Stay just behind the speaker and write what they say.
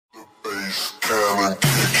Can and kick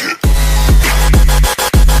it.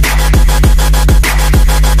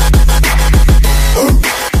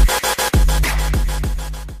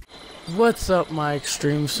 What's up, my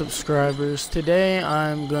extreme subscribers? Today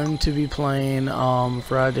I'm going to be playing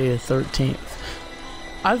Friday the 13th.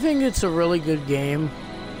 I think it's a really good game.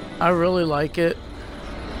 I really like it.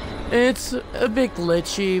 It's a bit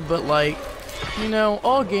glitchy, but like, you know,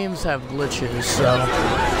 all games have glitches, so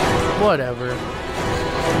whatever.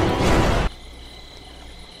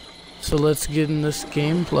 So let's get in this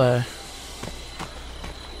gameplay.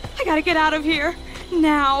 I gotta get out of here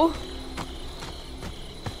now.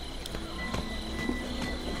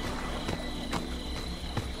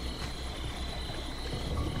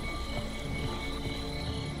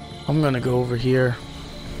 I'm gonna go over here.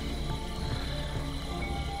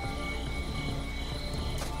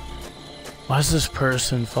 Why is this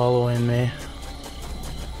person following me?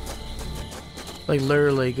 Like,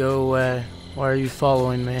 literally, go away. Why are you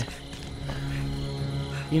following me?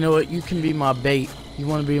 You know what? You can be my bait. You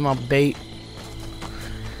wanna be my bait?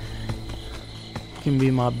 You can be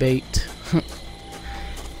my bait.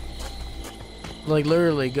 Like,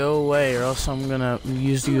 literally, go away, or else I'm gonna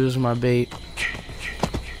use you as my bait.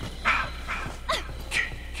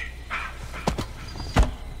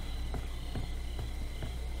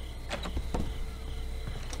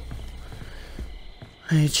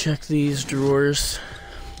 Let me check these drawers.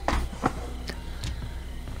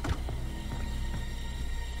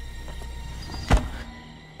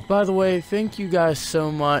 By the way, thank you guys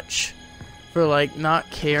so much for like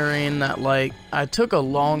not caring that like I took a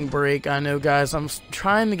long break. I know, guys, I'm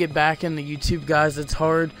trying to get back into YouTube, guys. It's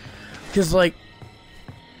hard because like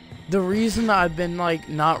the reason that I've been like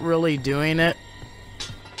not really doing it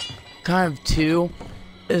kind of too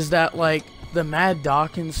is that like the Mad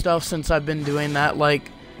Doc and stuff, since I've been doing that,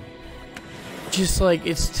 like, just like,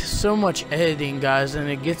 it's so much editing, guys, and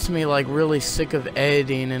it gets me like really sick of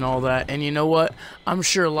editing and all that. And you know what, I'm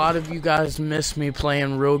sure a lot of you guys miss me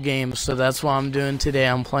playing real games, so that's what I'm doing today.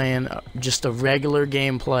 I'm playing just a regular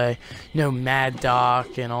gameplay, you know, Mad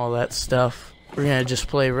Doc and all that stuff. We're gonna just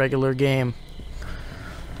play a regular game.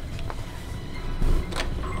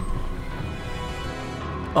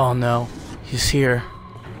 Oh no, he's here.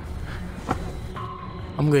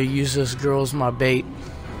 I'm gonna use this girl as my bait.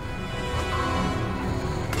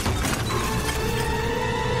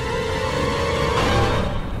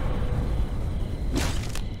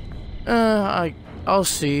 I'll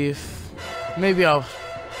see if maybe I'll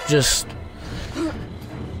just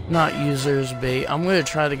not use her as bait. I'm gonna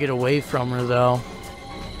try to get away from her though.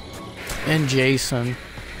 And Jason.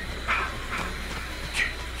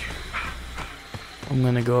 I'm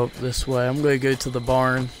gonna go up this way. I'm gonna go to the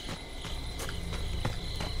barn.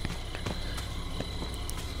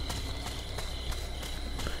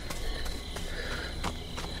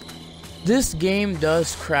 This game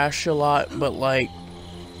does crash a lot, but like,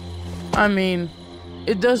 I mean,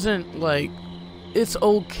 it doesn't like, it's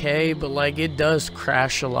okay, but like, it does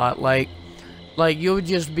crash a lot. Like you'll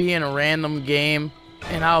just be in a random game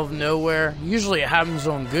and out of nowhere, usually it happens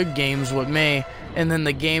on good games with me, and then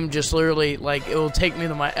the game just literally, like, it will take me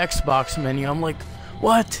to my Xbox menu. I'm like,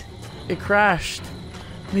 what? It crashed.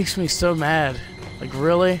 It makes me so mad. Like,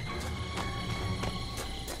 really?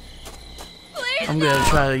 I'm gonna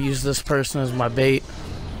try to use this person as my bait.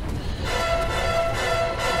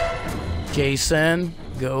 Jason,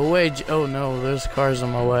 go away. Oh no, there's cars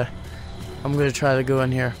in my way. I'm gonna try to go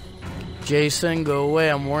in here. Jason, go away.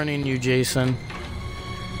 I'm warning you, Jason.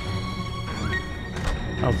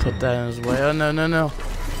 I'll put that in his way. Oh no, no, no.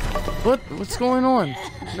 What's going on?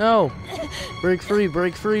 No. Break free,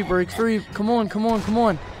 break free, break free. Come on, come on, come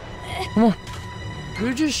on. Come on.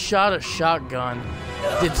 Who just shot a shotgun?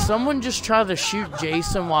 Did someone just try to shoot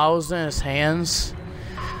Jason while I was in his hands?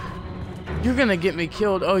 You're gonna get me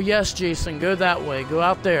killed. Oh yes, Jason, go that way. Go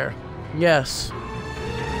out there. Yes.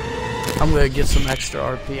 I'm gonna get some extra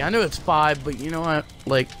RP. I know it's 5, but you know what?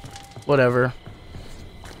 Like, whatever.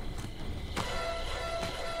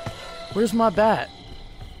 Where's my bat?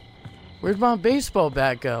 Where'd my baseball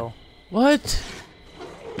bat go? What?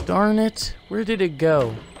 Darn it. Where did it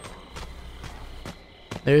go?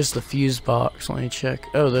 There's the fuse box. Let me check.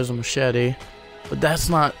 Oh, there's a machete. But that's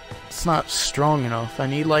not, it's not strong enough. I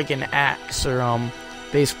need like an axe or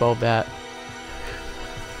baseball bat.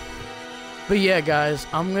 But yeah, guys,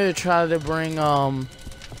 I'm gonna try to bring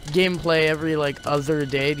gameplay every like other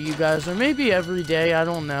day to you guys, or maybe every day, I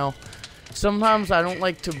don't know. Sometimes I don't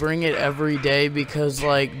like to bring it every day because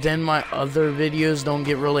like then my other videos don't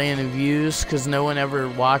get really any views because no one ever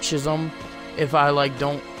watches them if I like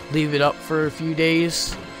don't leave it up for a few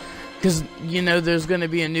days. Because, you know, there's going to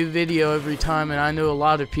be a new video every time, and I know a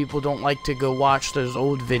lot of people don't like to go watch those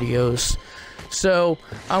old videos. So,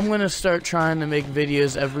 I'm going to start trying to make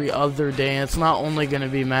videos every other day, and it's not only going to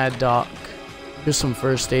be Mad Doc. There's some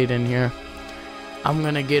first aid in here. I'm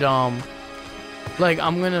going to get, like,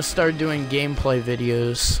 I'm going to start doing gameplay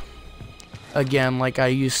videos again, like I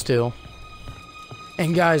used to.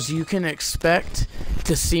 And guys, you can expect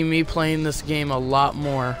to see me playing this game a lot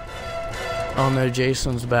more. Oh no,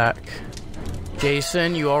 Jason's back.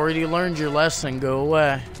 Jason, you already learned your lesson. Go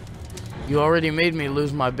away. You already made me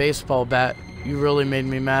lose my baseball bat. You really made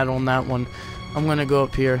me mad on that one. I'm gonna go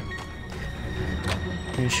up here.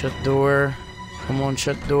 Okay, shut the door. Come on,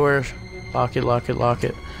 shut the door. Lock it, lock it, lock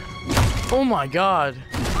it. Oh my god.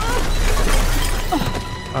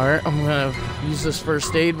 Alright, I'm gonna use this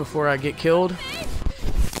first aid before I get killed.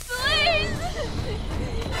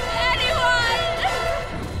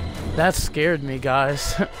 That scared me,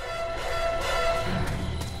 guys.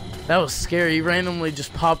 That was scary. He randomly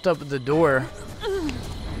just popped up at the door.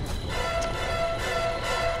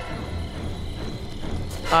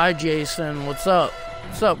 Hi, Jason. What's up?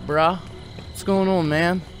 What's up, bruh? What's going on,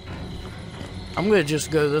 man? I'm gonna just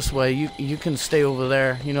go this way. You can stay over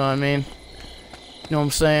there. You know what I mean? You know what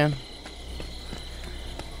I'm saying?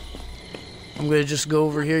 I'm gonna just go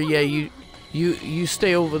over here. Yeah, you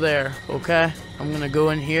stay over there, okay? I'm gonna go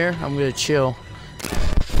in here. I'm gonna chill.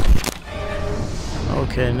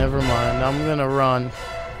 Okay, never mind. I'm gonna run.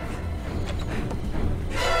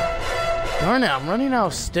 Darn it, I'm running out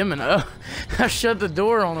of stamina. I shut the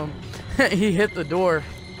door on him. He hit the door.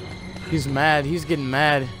 He's mad. He's getting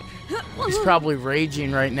mad. He's probably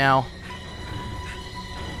raging right now.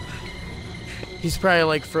 He's probably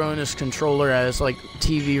like throwing his controller at his like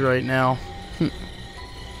TV right now.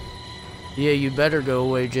 Yeah, you better go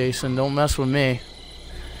away, Jason. Don't mess with me.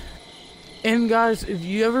 And guys, if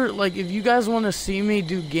you guys want to see me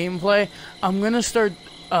do gameplay, I'm gonna start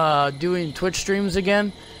doing Twitch streams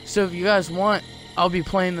again. So if you guys want, I'll be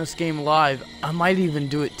playing this game live. I might even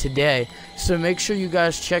do it today. So make sure you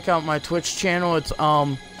guys check out my Twitch channel. It's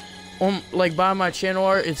on like by my channel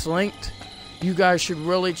art, it's linked. You guys should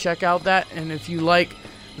really check out that. And if you like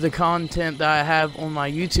the content that I have on my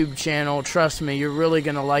YouTube channel, trust me, you're really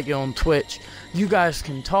gonna like it on Twitch. You guys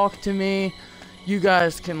can talk to me. You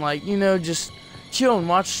guys can, like, you know, just chill and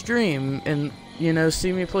watch stream and, you know,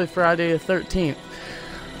 see me play Friday the 13th.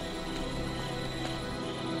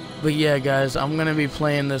 But yeah, guys, I'm gonna be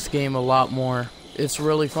playing this game a lot more. It's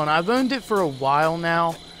really fun. I've owned it for a while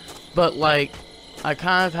now, but like I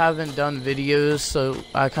kind of haven't done videos, so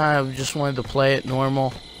I kind of just wanted to play it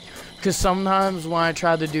normal. Because sometimes when I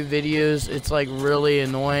try to do videos, it's like really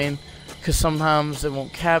annoying. Because sometimes it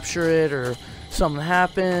won't capture it, or something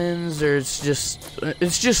happens, or it's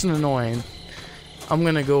just annoying. I'm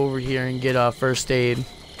gonna go over here and get a first aid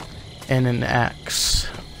and an axe.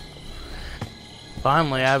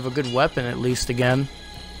 Finally, I have a good weapon at least again.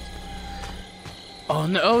 Oh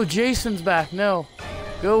no, oh, Jason's back. No,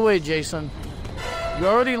 go away, Jason. You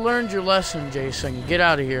already learned your lesson, Jason. Get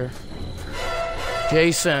out of here.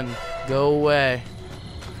 Jason, go away.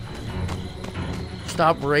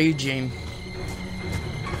 Stop raging.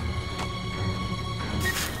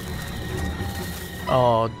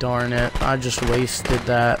 Oh, darn it. I just wasted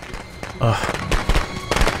that. Ugh.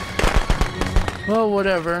 Well,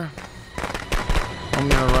 whatever. I'm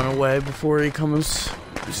gonna run away before he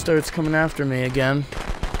starts coming after me again.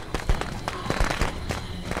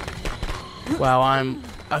 Wow,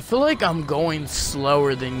 I feel like I'm going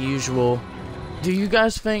slower than usual. Do you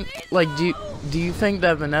guys think, like, do you think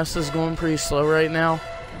that Vanessa's going pretty slow right now?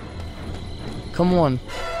 Come on.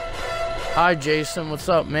 Hi, Jason. What's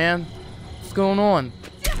up, man? What's going on?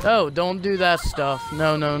 Oh, don't do that stuff.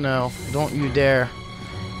 No, no, no. Don't you dare.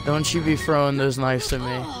 Don't you be throwing those knives at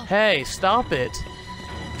me. Hey, stop it.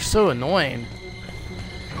 You're so annoying.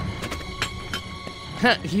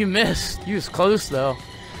 You missed. You was close, though.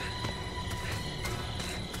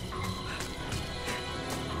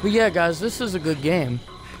 But yeah, guys, this is a good game.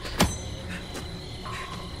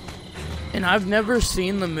 And I've never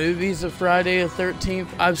seen the movies of Friday the 13th.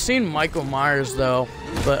 I've seen Michael Myers, though.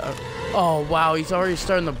 But, oh, wow, he's already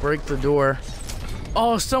starting to break the door.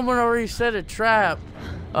 Oh, someone already set a trap.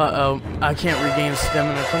 Uh-oh, I can't regain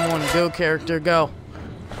stamina. Come on, go, character, go.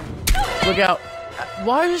 Look out.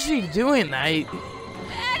 Why is he doing that?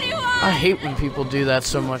 I hate when people do that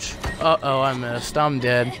so much. Uh-oh, I missed. I'm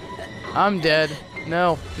dead. I'm dead.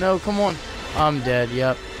 No, no, come on. I'm dead,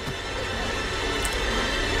 yep.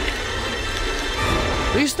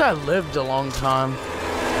 At least I lived a long time.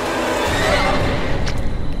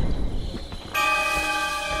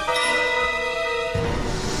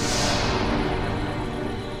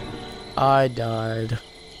 I died.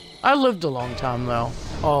 I lived a long time though.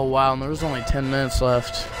 Oh wow, and there was only 10 minutes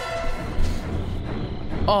left.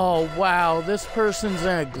 Oh wow, this person's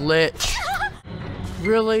in a glitch.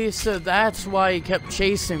 Really? So that's why he kept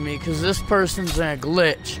chasing me, because this person's in a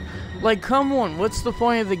glitch. Like, come on, what's the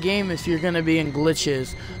point of the game if you're gonna be in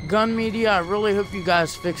glitches? Gun Media, I really hope you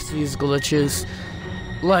guys fix these glitches.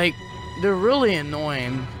 Like, they're really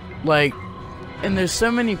annoying. Like, and there's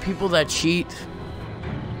so many people that cheat.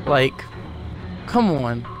 Like, come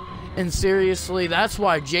on. And seriously, that's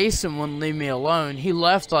why Jason wouldn't leave me alone. He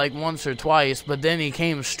left like once or twice, but then he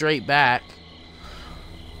came straight back.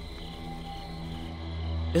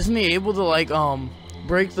 Isn't he able to like,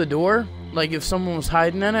 break the door? Like if someone was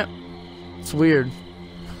hiding in it? It's weird.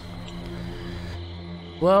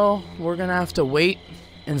 Well, we're gonna have to wait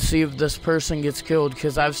and see if this person gets killed,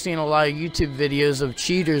 because I've seen a lot of YouTube videos of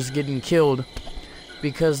cheaters getting killed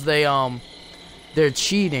because they're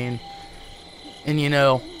cheating, and you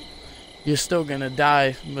know, you're still gonna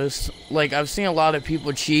die. Like, I've seen a lot of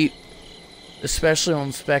people cheat, especially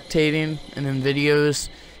on spectating and in videos,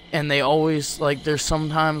 and they always, like, there's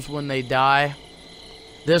sometimes when they die,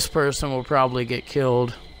 this person will probably get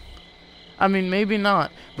killed. I mean, maybe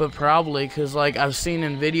not, but probably, because, like, I've seen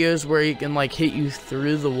in videos where he can, like, hit you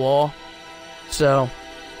through the wall. So,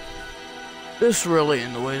 this really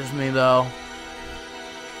annoys me, though.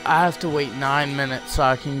 I have to wait 9 minutes so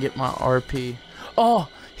I can get my RP. Oh!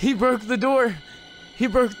 He broke the door. He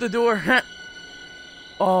broke the door.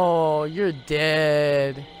 Oh, you're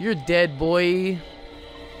dead. You're dead, boy.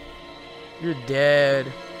 You're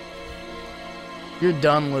dead. You're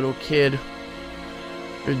done, little kid.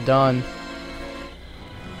 You're done.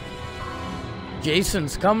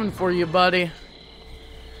 Jason's coming for you, buddy.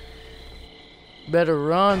 Better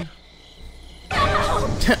run.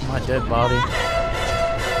 My dead body.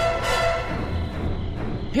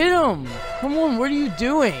 Hit him! Come on, what are you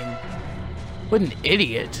doing? What an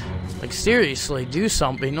idiot. Like, seriously, do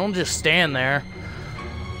something. Don't just stand there.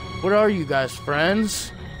 What are you guys,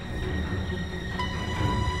 friends?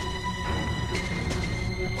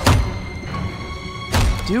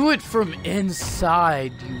 Do it from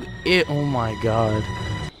inside, you oh my god.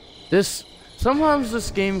 Sometimes this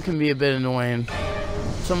game can be a bit annoying.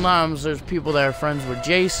 Sometimes there's people that are friends with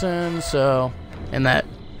Jason, so, and that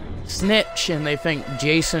snitch, and they think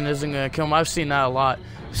Jason isn't gonna kill him. I've seen that a lot.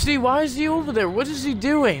 See, why is he over there? What is he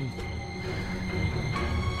doing?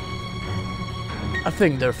 I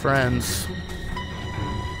think they're friends.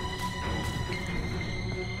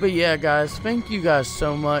 But yeah, guys, thank you guys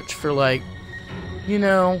so much for, like, you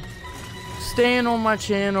know, staying on my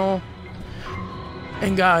channel.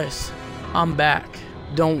 And guys, I'm back.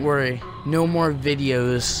 Don't worry, no more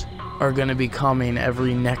videos are gonna be coming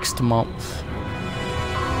every next month.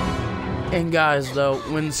 And guys, though,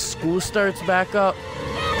 when school starts back up...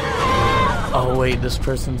 Oh, wait, this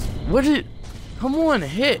person's... What did... Come on,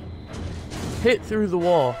 hit. Hit through the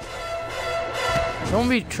wall. Don't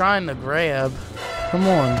be trying to grab. Come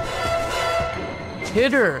on.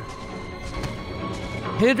 Hit her.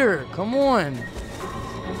 Hit her. Come on.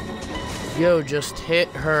 Yo, just hit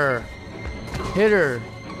her. Hit her.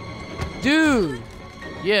 Dude.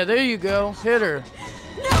 Yeah, there you go. Hit her.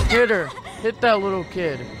 Hit her. Hit that little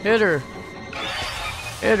kid. Hit her.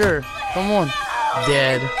 Hit her. Come on.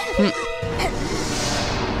 Dead.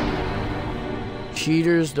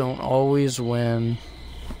 Cheaters don't always win.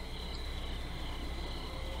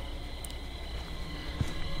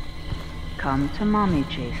 Come to mommy,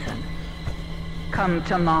 Jason. Come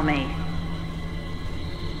to mommy.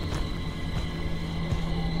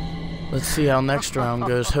 Let's see how next round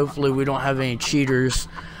goes. Hopefully we don't have any cheaters.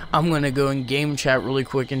 I'm gonna go in game chat really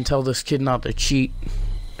quick and tell this kid not to cheat.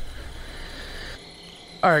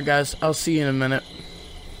 Alright guys, I'll see you in a minute.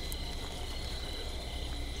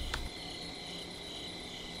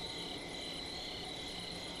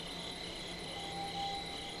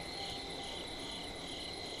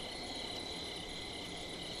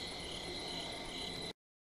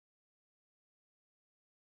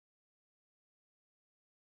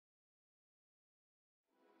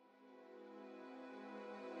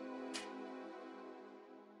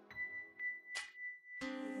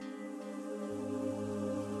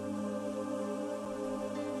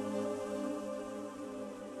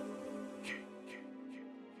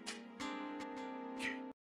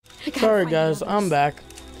 Sorry guys, I'm back.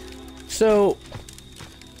 So,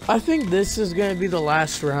 I think this is gonna be the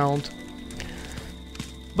last round.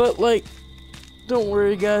 But like, don't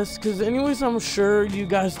worry guys, because anyways I'm sure you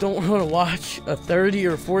guys don't want to watch a 30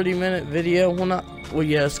 or 40 minute video. Well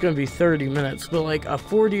yeah, it's gonna be 30 minutes, but like a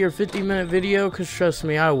 40 or 50 minute video, because trust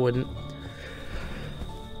me, I wouldn't.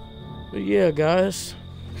 But yeah, guys.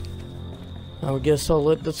 I guess I'll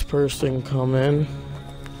let this person come in.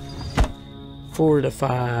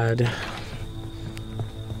 Fortified.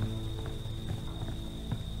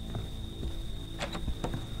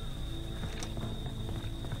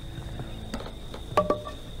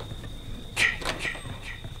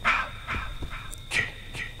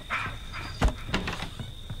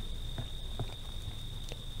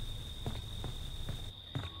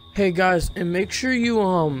 Hey guys, and make sure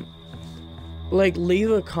you like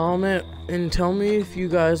leave a comment and tell me if you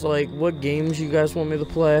guys like what games you guys want me to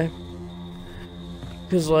play.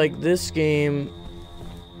 Cause like this game,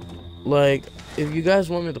 like if you guys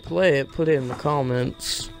want me to play it, put it in the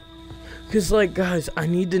comments. Cause like guys, I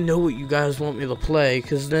need to know what you guys want me to play.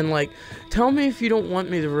 Cause then like, tell me if you don't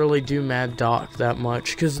want me to really do Mad Doc that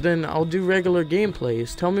much. Cause then I'll do regular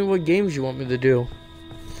gameplays. Tell me what games you want me to do.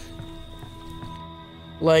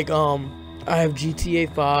 Like, I have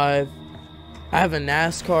GTA 5, I have a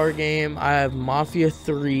NASCAR game, I have Mafia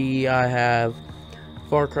 3, I have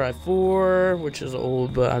Far Cry 4, which is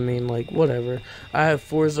old, but I mean, like, whatever. I have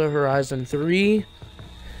Forza Horizon 3,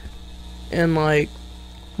 and, like,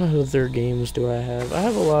 what other games do I have? I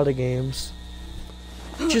have a lot of games.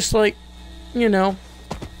 Just, like, you know,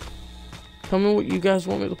 tell me what you guys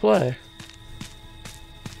want me to play.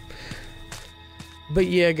 But,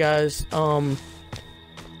 yeah, guys,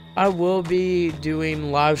 I will be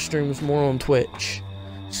doing live streams more on Twitch.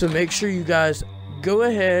 So make sure you guys go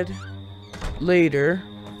ahead later,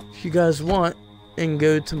 if you guys want, and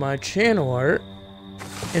go to my channel art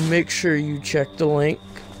and make sure you check the link.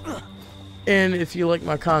 And if you like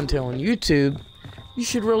my content on YouTube, you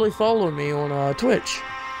should really follow me on Twitch.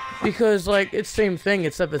 Because like it's the same thing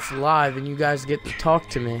except it's live and you guys get to talk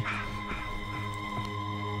to me.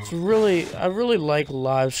 It's really, I really like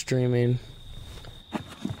live streaming.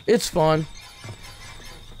 It's fun,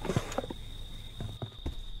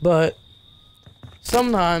 but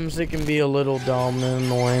sometimes it can be a little dumb and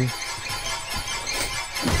annoying.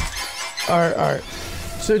 Alright.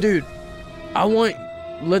 So, dude, I want,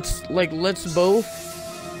 let's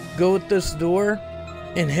both go with this door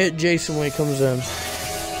and hit Jason when he comes in.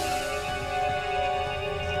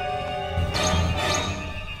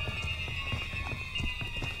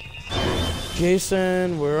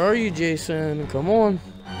 Jason, where are you, Jason? Come on.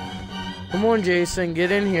 Come on, Jason, get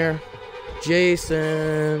in here.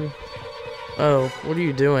 Jason. Oh, what are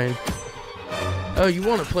you doing? Oh, you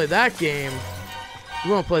want to play that game?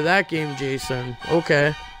 You want to play that game, Jason?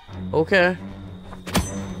 Okay. Okay.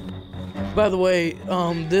 By the way,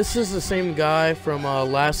 this is the same guy from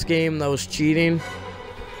last game that was cheating.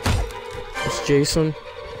 It's Jason.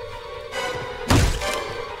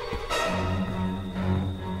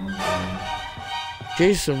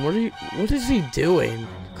 Jason, what is he doing?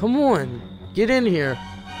 Come on, get in here.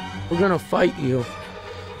 We're gonna fight you.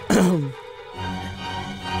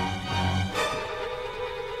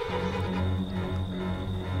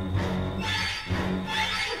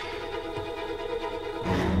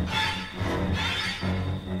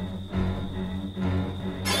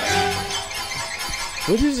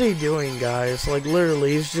 What is he doing, guys? Like,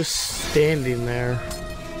 literally, he's just standing there.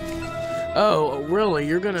 Oh, really?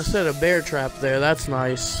 You're gonna set a bear trap there? That's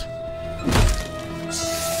nice.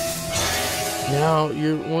 Now,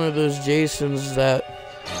 you're one of those Jasons that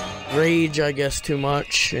rage, I guess, too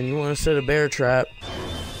much, and you want to set a bear trap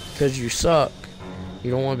because you suck.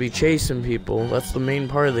 You don't want to be chasing people. That's the main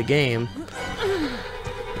part of the game.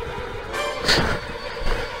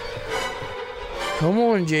 Come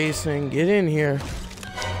on, Jason, get in here.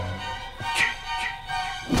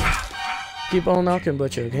 Keep on knocking,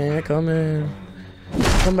 but you can't come in.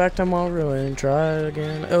 Come back tomorrow and try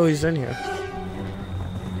again. Oh, he's in here.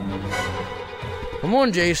 Come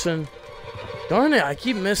on, Jason. Darn it, I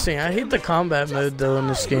keep missing. I hate the combat mode, though, in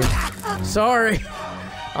this game. Sorry.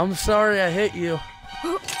 I'm sorry I hit you.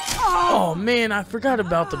 Oh, man, I forgot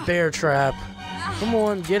about the bear trap. Come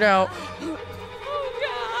on, get out.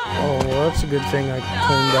 Oh, well, that's a good thing I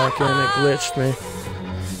came back in. It glitched me.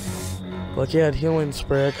 Lucky I had healing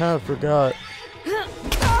spray. I kind of forgot.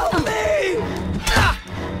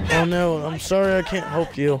 Oh, no, I'm sorry I can't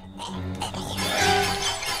help you.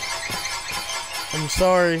 I'm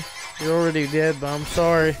sorry. You're already dead, but I'm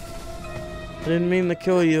sorry. I didn't mean to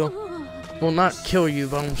kill you. Well, not kill you,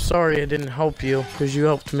 but I'm sorry I didn't help you, because you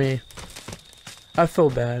helped me. I feel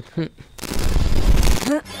bad. I'm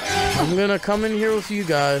gonna come in here with you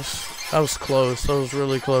guys. That was close. That was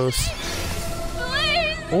really close.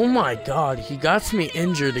 Oh my god, he got me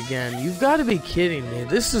injured again. You've got to be kidding me.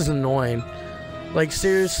 This is annoying. Like,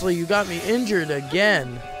 seriously, you got me injured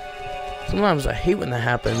again. Sometimes I hate when that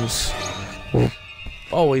happens.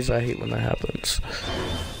 Always I hate when that happens.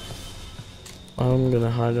 I'm gonna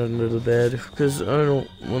hide under the bed because I don't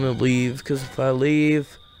want to leave, because if I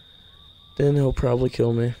leave, then he'll probably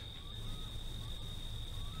kill me.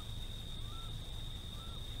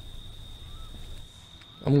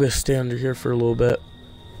 I'm gonna stay under here for a little bit.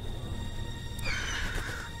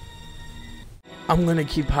 I'm gonna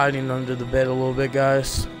keep hiding under the bed a little bit,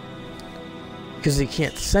 guys, because he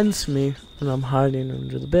can't sense me when I'm hiding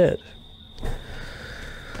under the bed.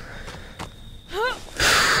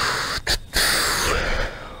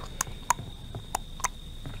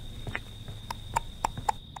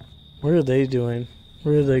 What are they doing?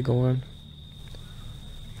 Where are they going?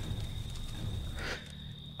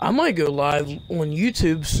 I might go live on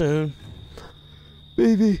YouTube soon.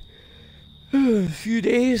 Maybe a few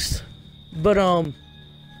days. But,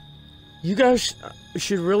 you guys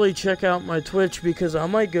should really check out my Twitch, because I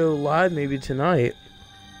might go live maybe tonight.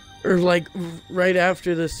 Or, like, right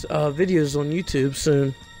after this video's on YouTube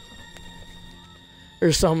soon.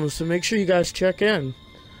 Or something. So make sure you guys check in.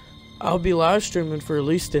 I'll be live streaming for at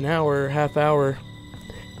least an hour or half hour.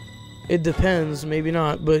 It depends, maybe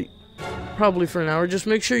not, but probably for an hour. Just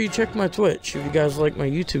make sure you check my Twitch if you guys like my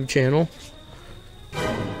YouTube channel.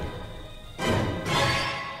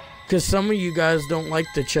 Because some of you guys don't like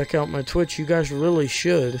to check out my Twitch. You guys really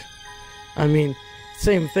should. I mean,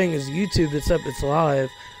 same thing as YouTube, except it's live.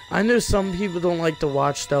 I know some people don't like to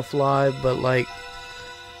watch stuff live, but like,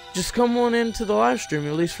 just come on into the live stream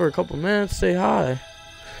at least for a couple minutes, say hi.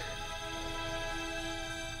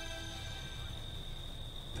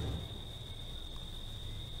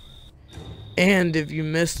 And if you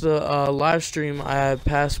missed the live stream, I have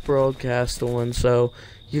past broadcast on, so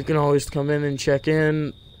you can always come in and check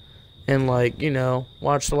in and, like, you know,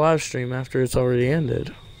 watch the live stream after it's already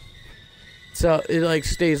ended. So it like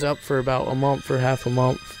stays up for about a month or half a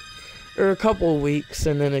month or a couple of weeks,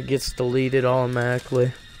 and then it gets deleted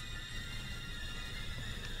automatically.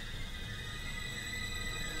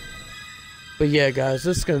 But yeah, guys,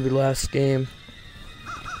 this is gonna be the last game.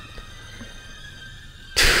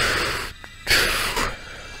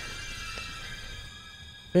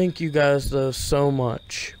 Thank you guys, though, so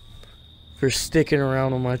much for sticking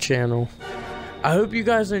around on my channel. I hope you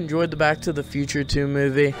guys enjoyed the Back to the Future 2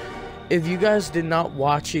 movie. If you guys did not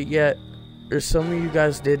watch it yet, or some of you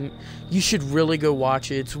guys didn't, you should really go watch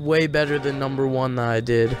it. It's way better than number 1 that I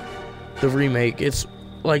did, the remake. It's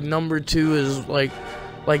like number 2 is like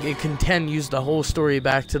it continues the whole story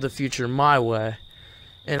Back to the Future my way.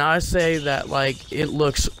 And I say that like it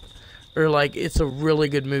looks, or like it's a really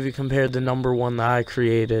good movie compared to number 1 that I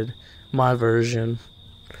created, my version.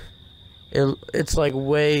 It's like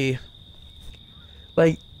way,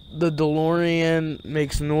 like the DeLorean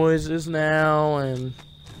makes noises now, and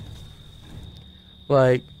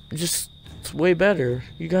like just it's way better.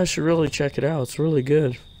 You guys should really check it out. It's really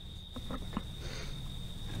good.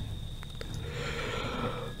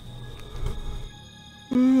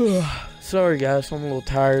 Sorry guys, I'm a little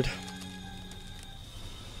tired.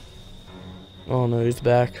 Oh no, he's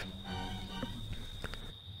back.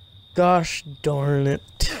 Gosh darn it.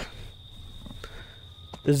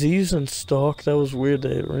 Is he using stalk? That was weird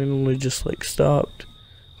that it randomly just like stopped.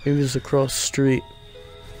 Maybe it was across the street.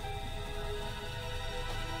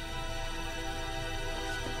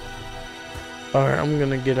 Alright, I'm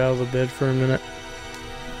gonna get out of the bed for a minute.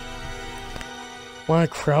 When I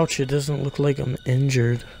crouch, it doesn't look like I'm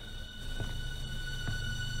injured.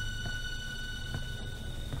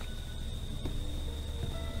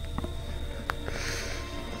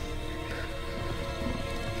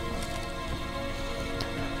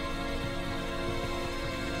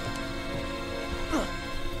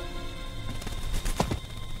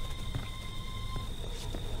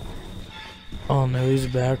 Oh no, he's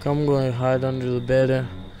back. I'm going to hide under the bed.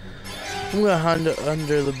 I'm going to hide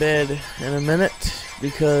under the bed in a minute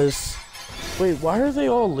because... Wait, why are they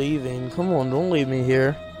all leaving? Come on, don't leave me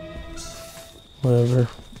here. Whatever.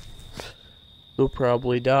 They'll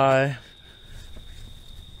probably die.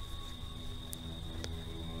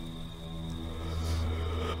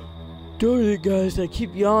 Darn it, guys, I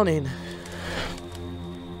keep yawning.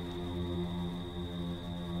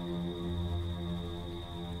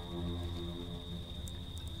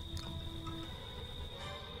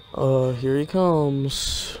 Here he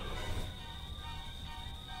comes.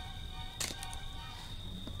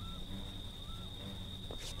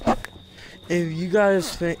 If you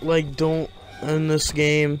guys think, like, don't own this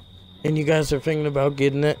game, and you guys are thinking about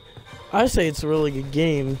getting it, I say it's a really good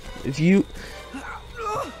game. If you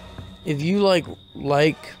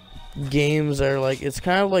like games that are like, it's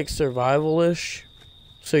kind of like survival-ish.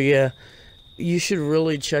 So yeah, you should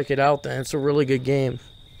really check it out then. It's a really good game.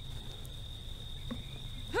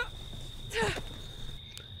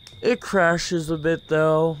 It crashes a bit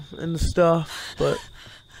though and stuff, but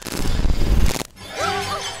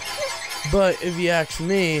if you ask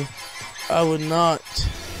me, I would not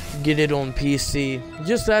get it on PC.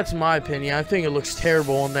 Just that's my opinion. I think it looks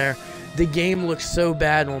terrible on there. The game looks so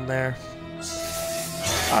bad on there.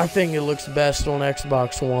 I think it looks best on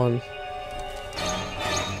Xbox One.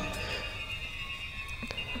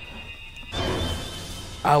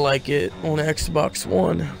 I like it on Xbox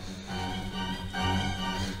One.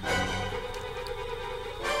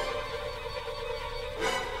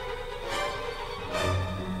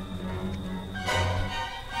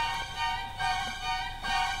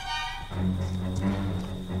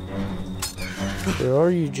 Where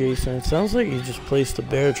are you, Jason? It sounds like you just placed a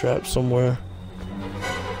bear trap somewhere.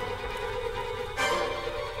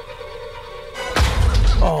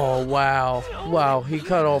 Oh, wow. Wow, he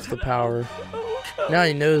cut off the power. Now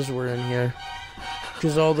he knows we're in here.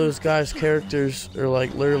 Because all those guys' characters are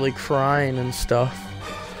like literally crying and stuff.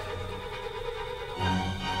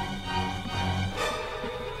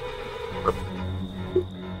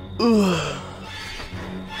 Ugh.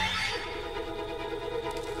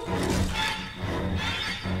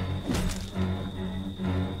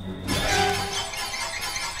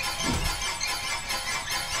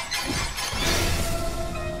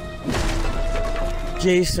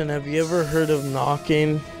 Jason, have you ever heard of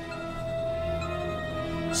knocking?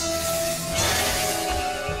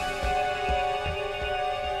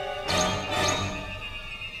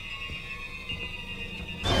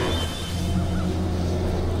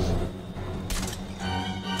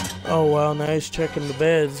 Oh wow, now he's checking the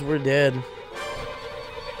beds. We're dead.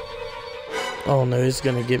 Oh no, he's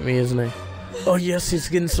gonna get me, isn't he? Oh yes, he's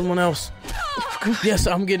getting someone else. Yes,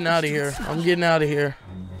 I'm getting out of here. I'm getting out of here.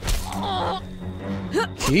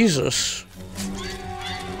 Jesus.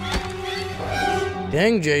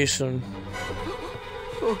 Dang, Jason.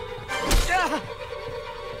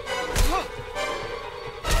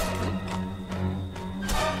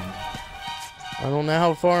 I don't know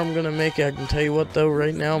how far I'm gonna make it. I can tell you what though,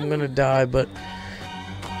 right now I'm gonna die, but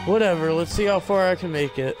whatever, let's see how far I can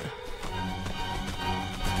make it.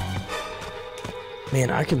 Man,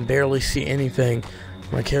 I can barely see anything.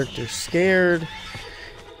 My character's scared.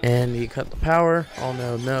 And he cut the power. Oh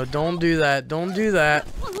no, no, don't do that. Don't do that.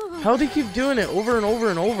 How'd he keep doing it over and over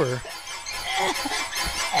and over?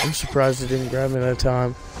 I'm surprised he didn't grab me that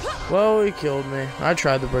time. Well, he killed me. I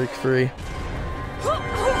tried to break free.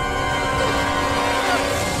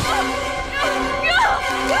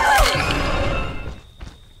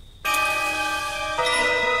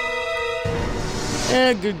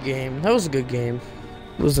 Yeah, good game. That was a good game.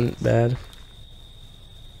 It wasn't bad.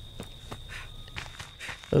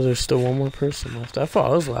 Oh, there's still one more person left. I thought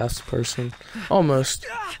I was the last person. Almost.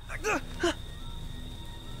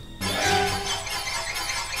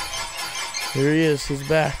 Here he is. He's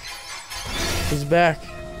back. He's back.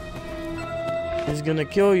 He's gonna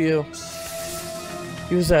kill you.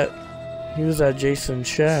 He was at Jason's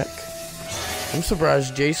shack. I'm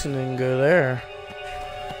surprised Jason didn't go there.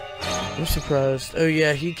 I'm surprised. Oh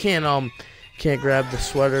yeah, he can't grab the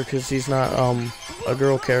sweater because he's not a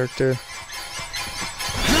girl character.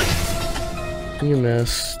 You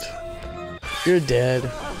missed. You're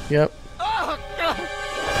dead. Yep.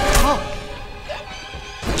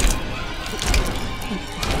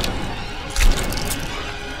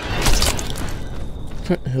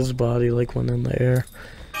 His body like went in the air.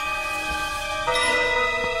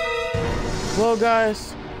 Well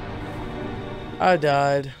guys, I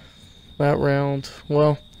died that round.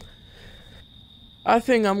 Well, I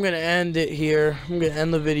think I'm gonna end it here. I'm gonna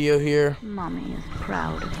end the video here. Mommy is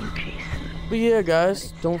proud of you, Jason. But yeah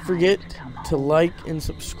guys, don't forget to like and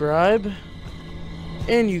subscribe.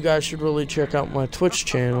 And you guys should really check out my Twitch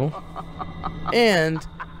channel. And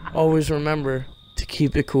always remember to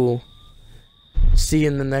keep it cool. See you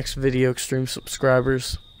in the next video, Extreme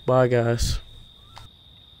subscribers. Bye guys.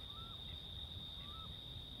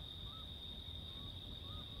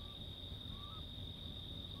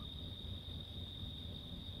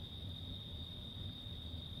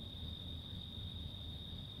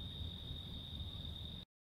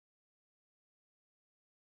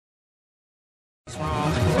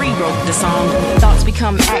 Rewrote the song. Thoughts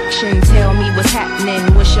become action. Tell me what's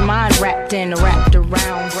happening. What's your mind wrapped in? Wrapped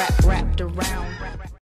around.